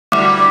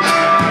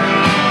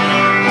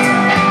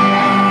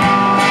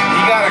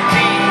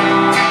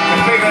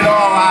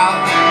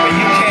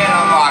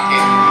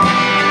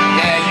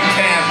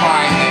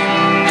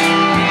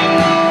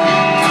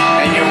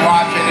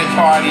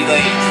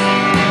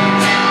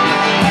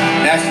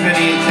That's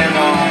Vinny and Tim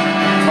on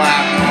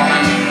clap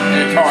on.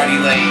 They're tardy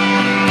late.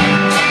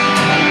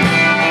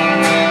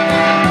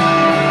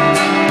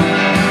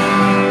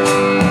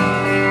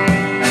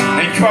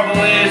 And trouble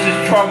is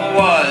as trouble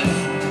was.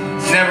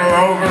 It's never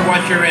over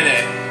once you're in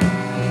it.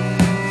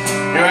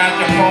 You're at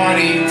the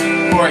party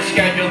for a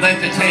scheduled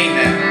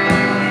entertainment.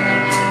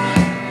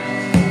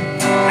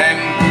 And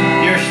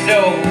you're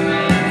still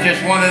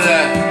just one of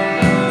the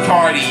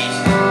tardies.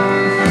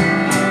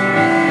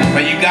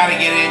 But you gotta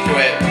get into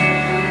it.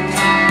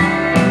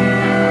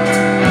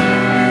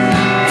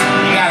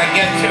 You gotta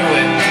get to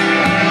it.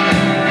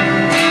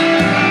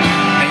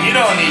 And you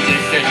don't need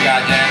this shit,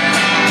 goddammit.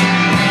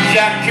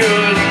 Jacko,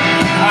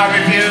 I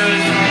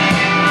refuse.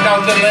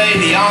 Don't delay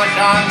the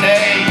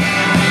enchanté.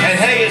 And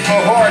hay is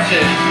for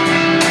horses.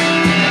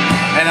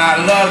 And I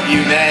love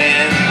you,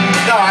 man.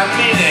 No, I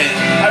mean it.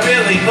 I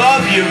really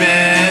love you,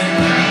 man.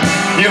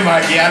 You,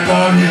 Mikey, I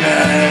love you,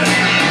 man.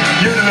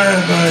 You're the man,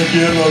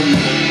 Mikey. I love you,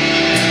 man.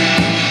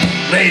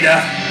 Later.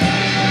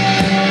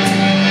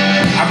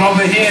 I'm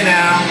over here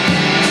now.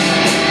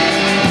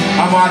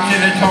 I'm watching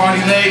the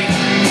tardy late.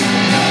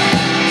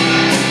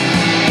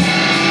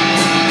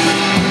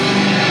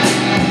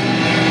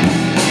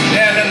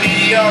 Yeah, the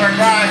meteoric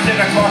rise in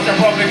the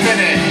claustrophobic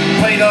finish.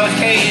 Play those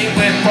K's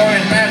with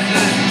chorus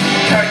masters,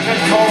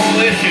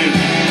 control issues.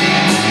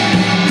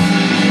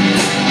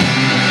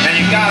 And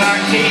you got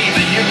our key,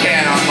 but you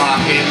can't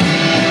unlock it.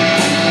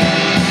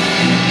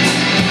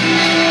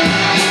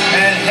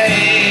 And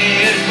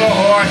hey is for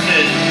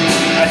horses.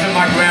 That's what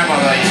my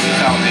grandmother used to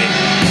tell me.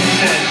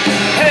 She said,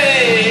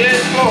 hey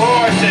is for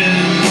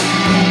horses.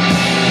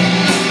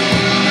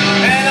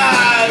 And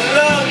I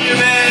love you,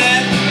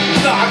 man.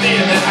 No, I mean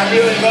it, man. I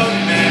really love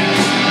you, man.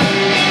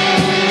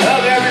 I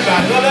love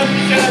everybody. I love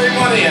every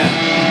one of you.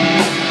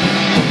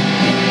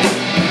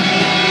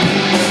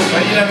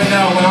 But you never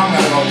know when I'm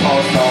going to go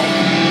postal.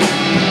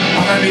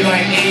 I'm going to be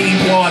like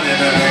 81 and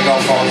then I'm going to go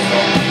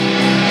postal.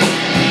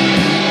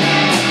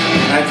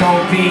 And I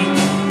told Pete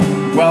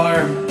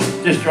Weller,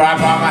 just drive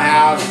by my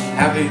house,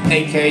 have the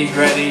AKs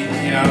ready,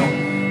 you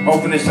know,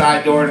 open the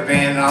side door of the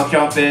van and I'll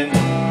jump in.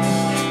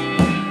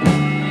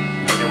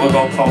 And we'll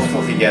go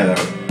postal together.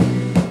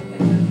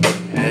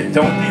 And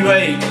don't be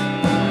late.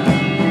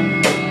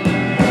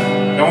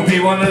 Don't be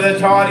one of the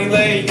tardy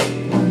late.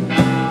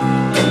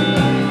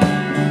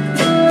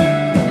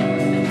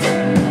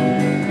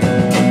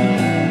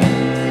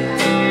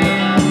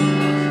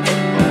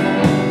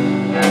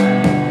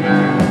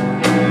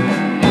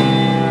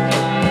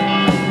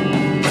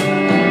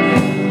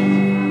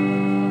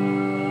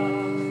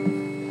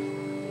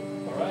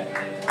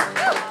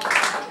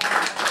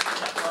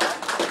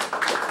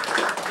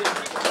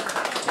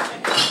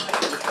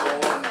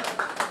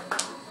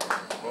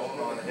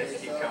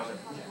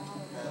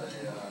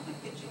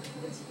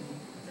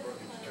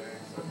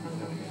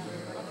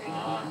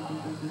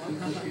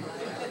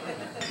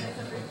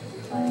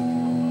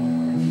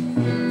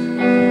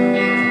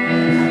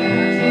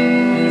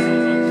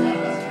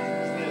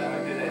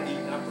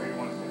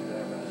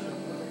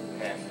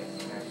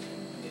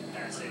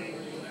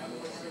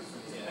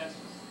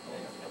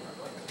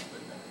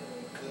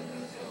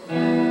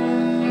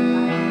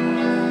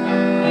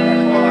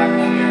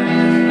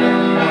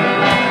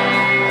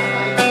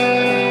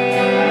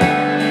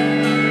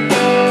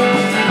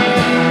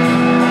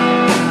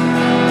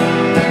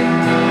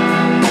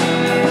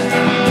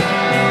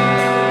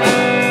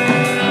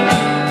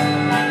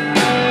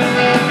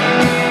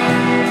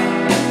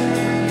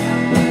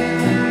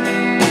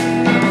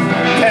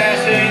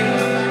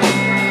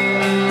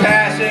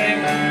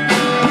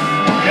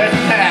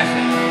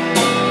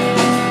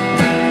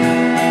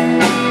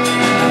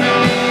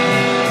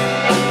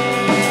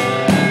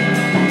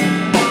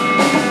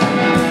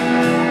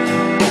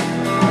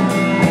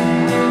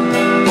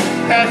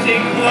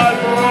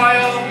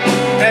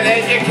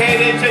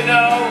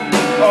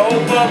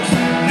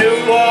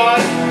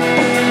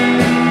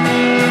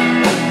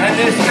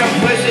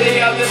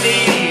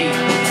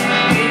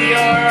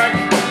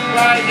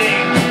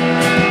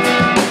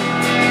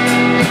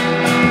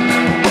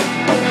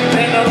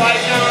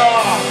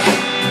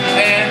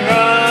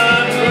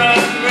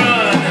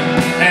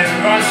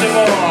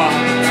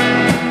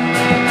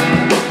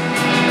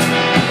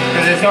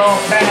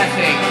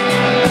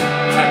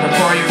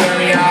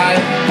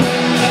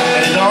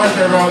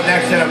 Road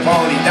next to the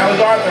pony. That was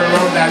Arthur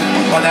Road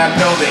on that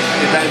building,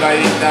 if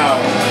anybody didn't know.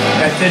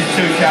 That this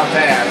too shall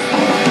pass.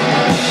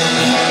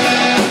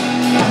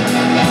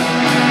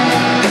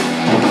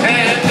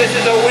 And this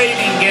is a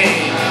waiting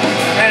game.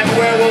 And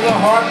where will the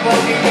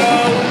heartbroken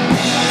go?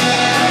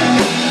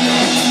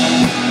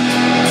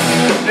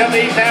 They'll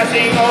be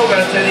passing over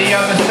to the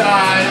other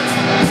side.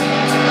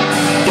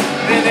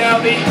 Then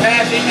they'll be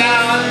passing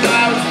down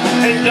clouds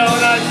and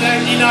donuts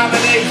and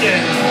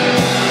denomination.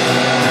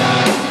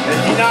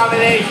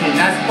 Denomination,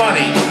 that's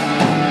money.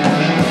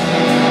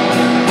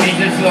 Means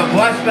it's of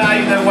less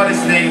value than what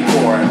it's named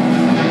for.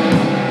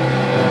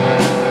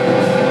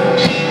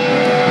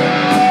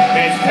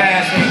 It's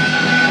passing.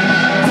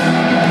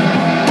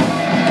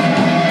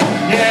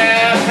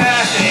 Yeah,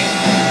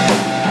 passing.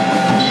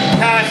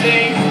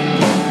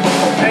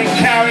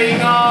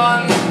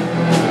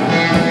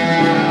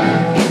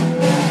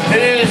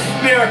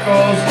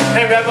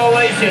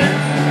 revelations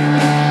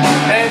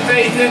and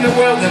faith in the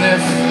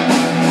wilderness.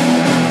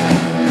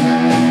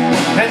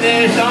 And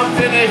this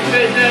unfinished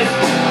business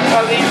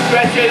of the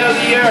wretched of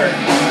the earth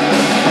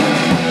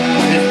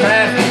is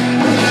passing.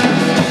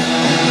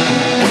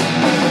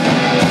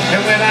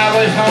 And when I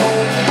was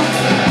home,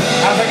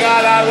 I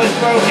forgot I was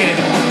broken.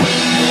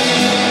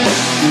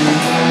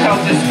 Felt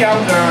the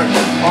skelter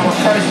on a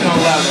personal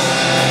level.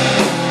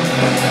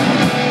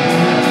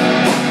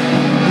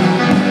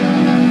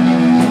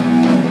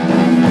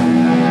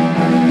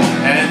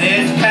 And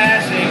it's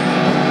passing,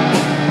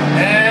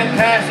 and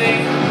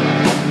passing,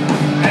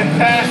 and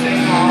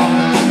passing on.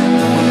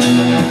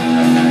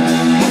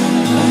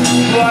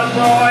 Blood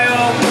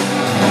royal,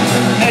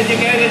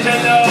 educated to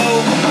know,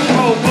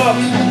 old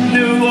books,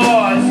 new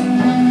laws,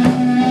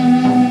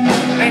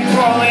 and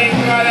crawling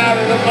right out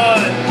of the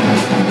mud,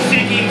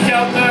 seeking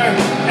shelter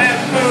and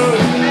food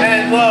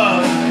and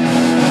love.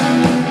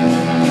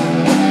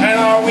 And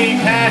are we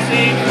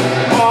passing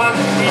on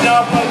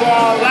enough of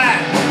all that?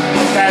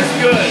 That's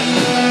good.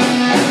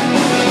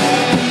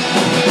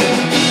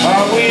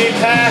 Are we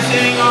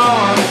passing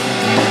on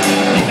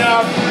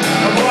enough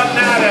of what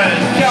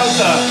matters?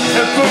 Shelter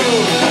and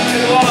food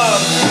and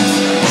love.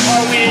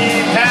 Are we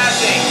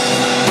passing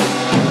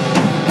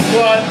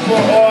blood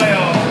for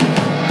oil?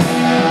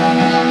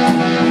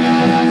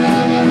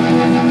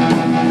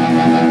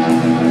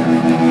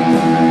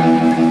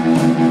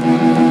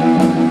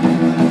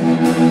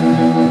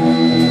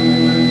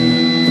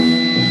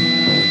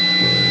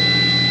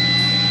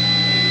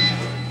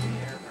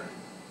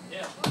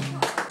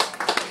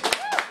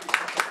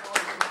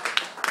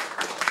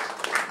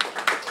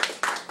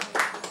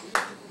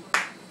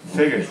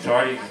 Figures,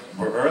 sorry,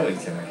 we're early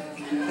tonight.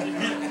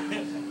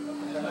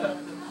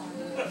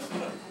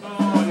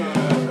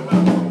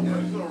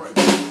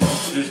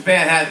 This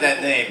band has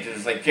that name,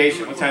 it's like,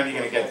 Jason, what time are you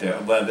going to get there?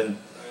 11?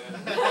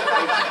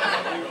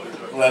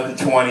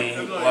 11:20,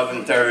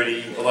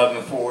 11:30,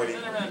 11:40.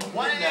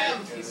 1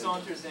 a.m. He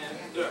saunters in.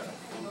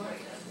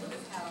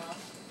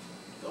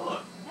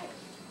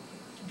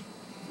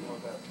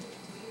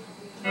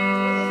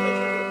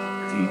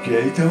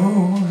 DJ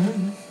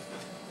Dawn.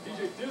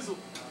 DJ Dizzle.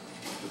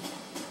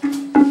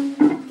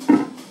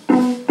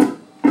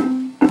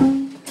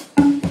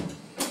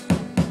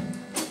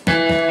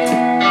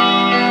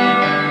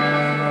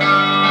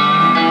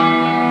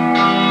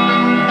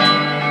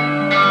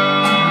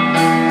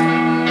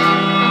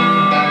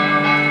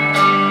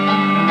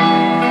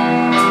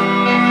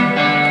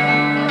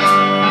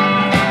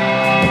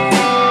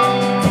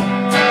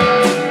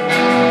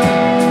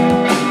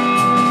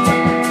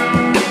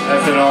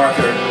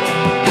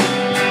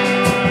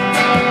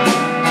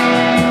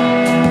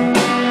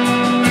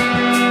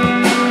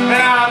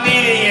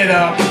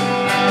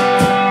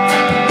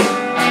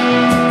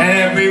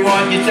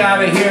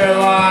 Out of here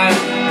alive,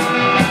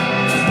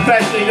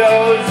 especially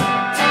those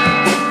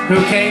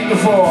who came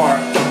before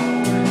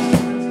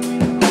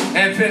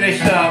and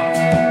finished up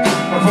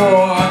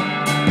before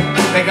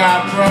they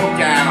got broke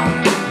down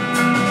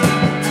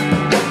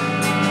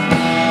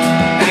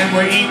and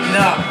were eaten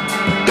up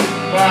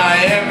by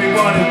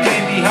everyone who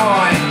came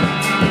behind,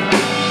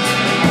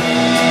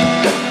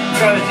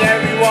 because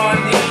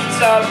everyone eats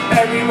up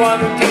everyone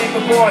who came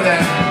before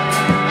them.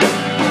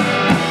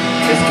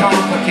 It's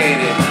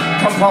complicated,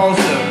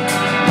 compulsive,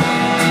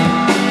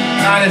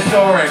 not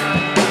historic,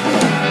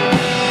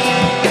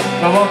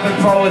 the lumpen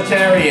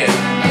proletariat.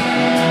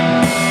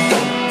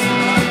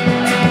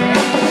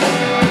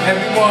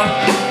 Everyone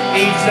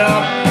eats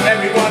up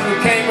everyone who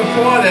came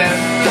before them.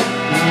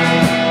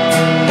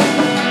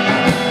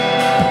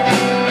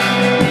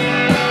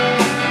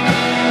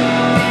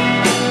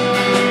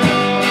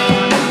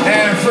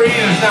 And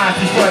freedom's not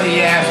just what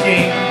he's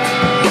asking,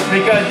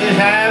 because the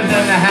haves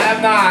and the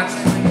have-nots.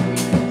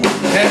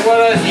 And what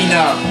does he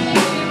know?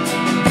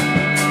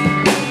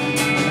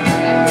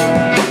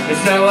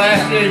 It's the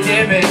last year's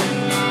image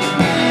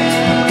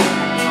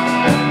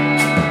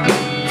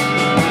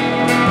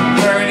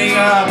burning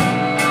up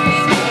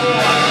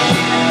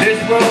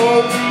this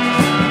road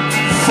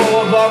full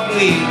of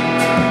ugly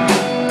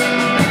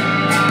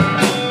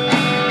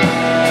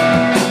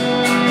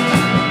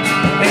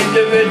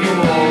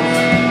individuals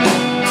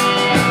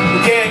who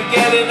can't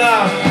get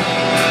enough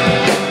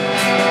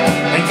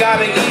and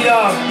gotta eat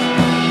up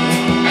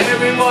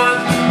everyone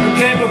who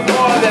came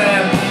before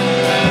them.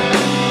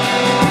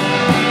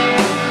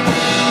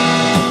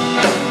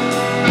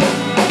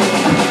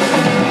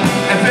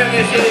 And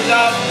finishes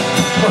up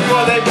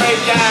before they break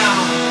down.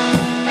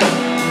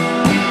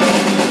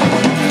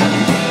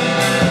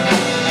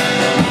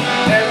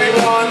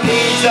 Everyone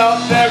needs up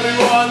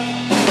everyone.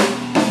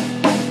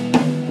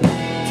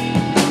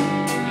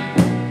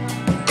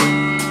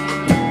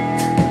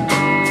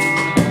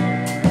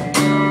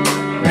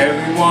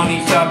 Everyone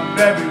eats up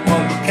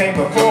everyone who came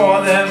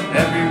before them.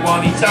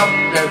 Everyone eats up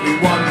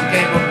everyone who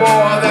came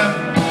before them.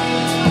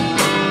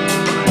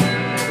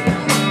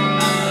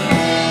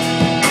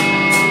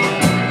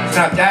 It's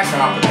not that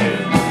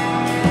complicated.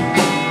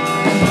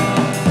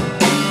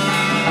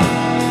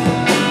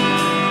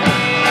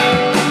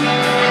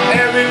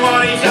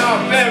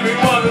 off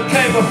everyone who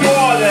came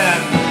before them.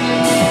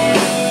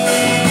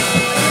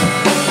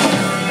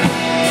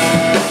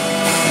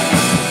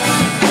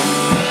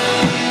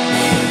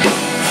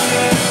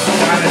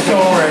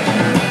 Dinosaurs.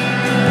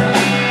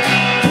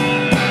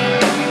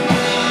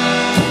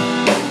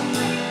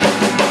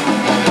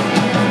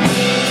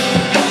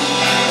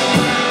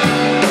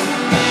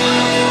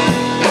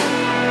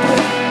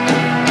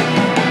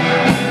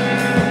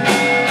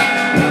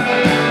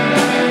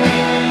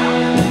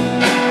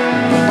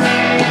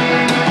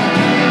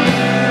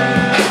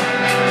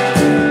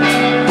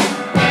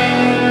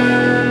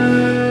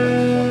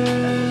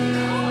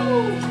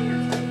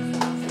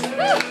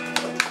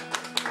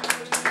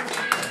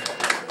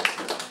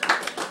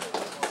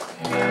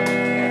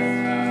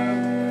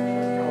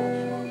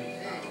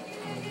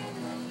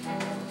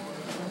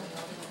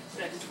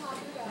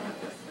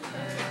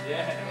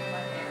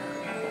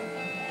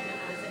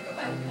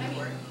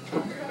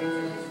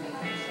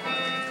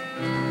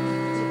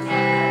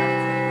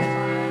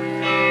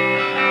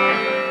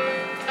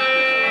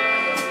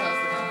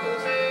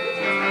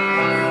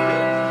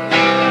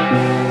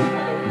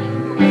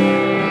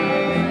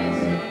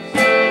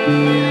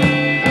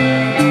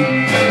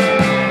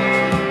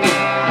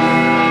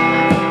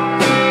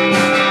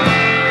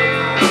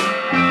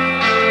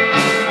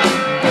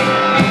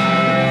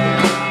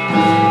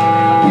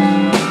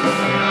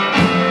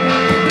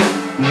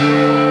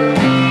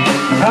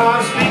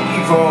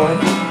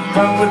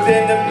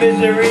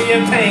 Misery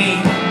and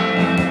pain,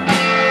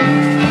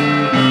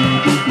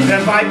 the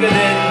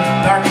Vicodin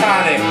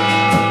narcotic,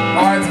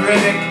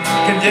 arthritic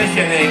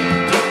conditioning.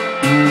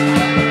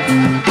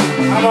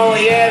 I'm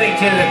only adding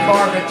to the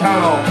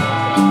carcatone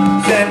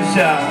stem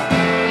cell.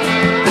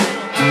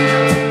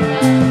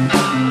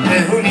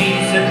 And who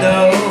needs to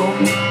know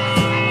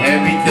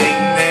everything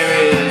there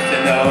is to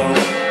know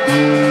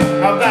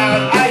about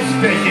ice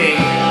fishing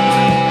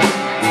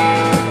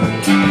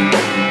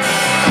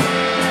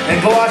and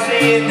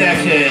glossy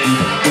indexes,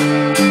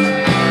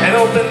 an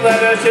open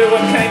letter to a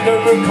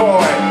kangaroo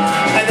court,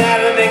 an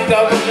adamant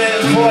government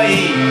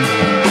employee,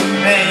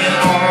 and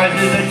ours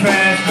is a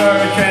transfer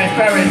of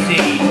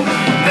transparency,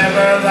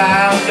 never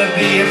allowed to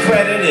be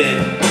accredited.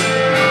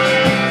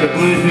 The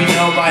blues we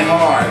know by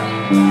heart.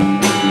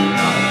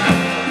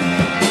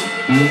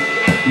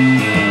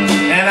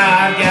 And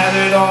I've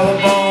gathered all the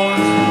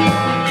bones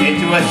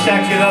into a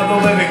section of the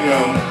living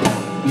room.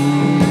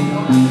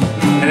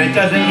 And it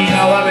doesn't mean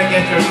I'll ever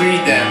get to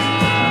read them.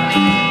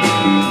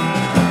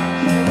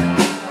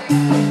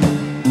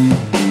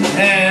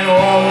 And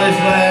all is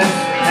less,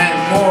 and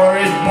more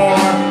is more,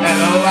 and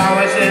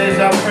allowances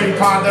of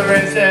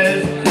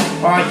preponderances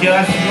are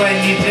just when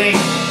you think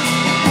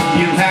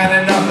you've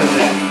had enough of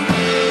this.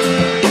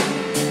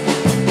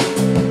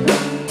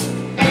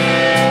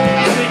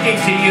 Speaking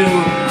to you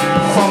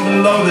from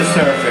below the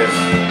surface.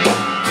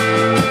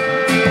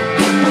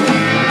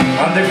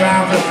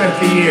 Underground for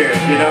 50 years,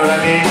 you know what I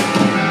mean?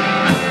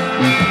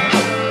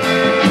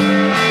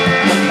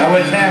 I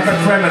was half a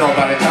criminal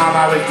by the time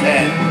I was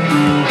 10.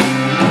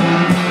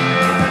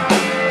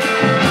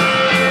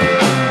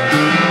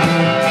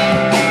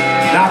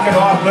 Knocking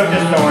off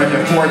liquor stores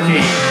at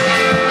 14.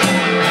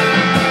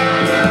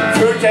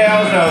 True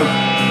tales of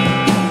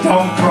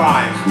dumb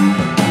crimes.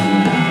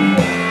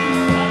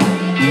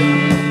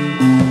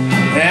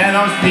 And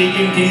I'm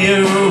speaking to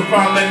you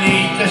from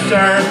beneath the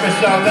surface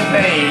of the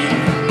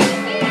pain.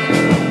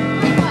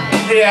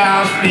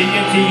 Yeah, I'm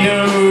speaking to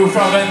you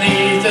from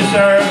beneath the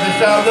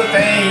surface of the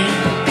pain.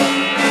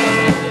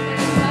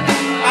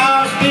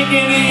 I'm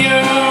speaking to you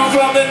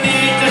from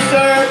beneath the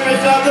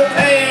surface of the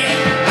pain.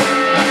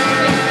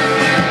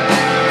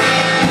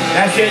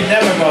 That shit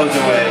never goes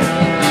away.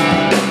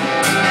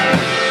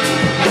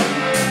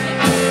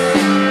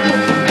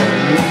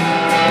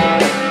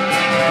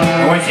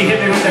 And when she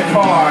hit me with the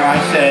car, I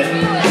said,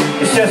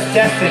 it's just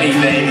destiny,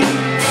 baby.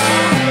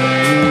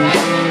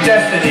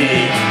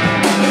 Destiny.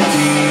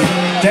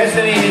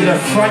 Destiny is a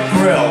front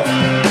grill.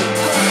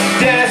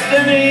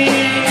 Destiny!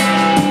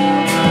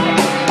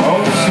 Oh,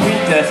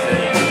 sweet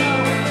destiny.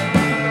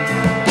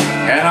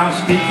 And I'm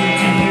speaking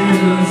to you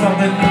from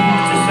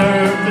beneath the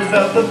surface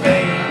of the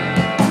pain.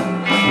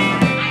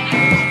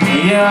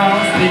 Yeah,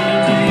 I'm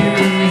speaking to you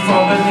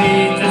from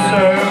beneath the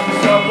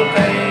surface of the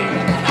pain.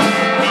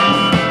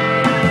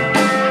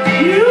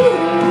 You!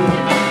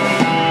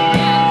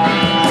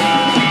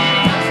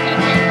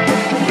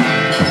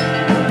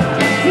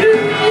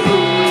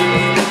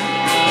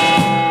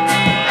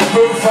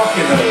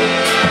 Fucking those.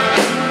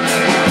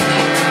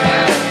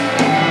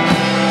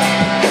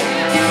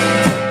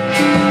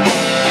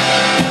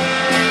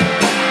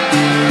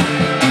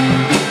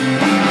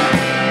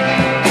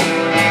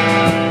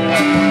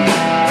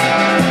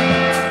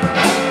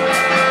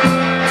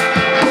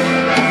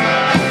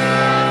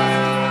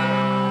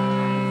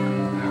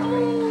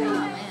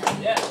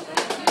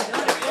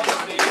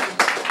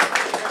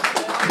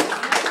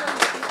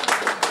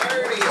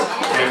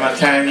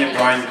 Montagna,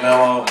 grinds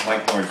mellow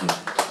like noordzy.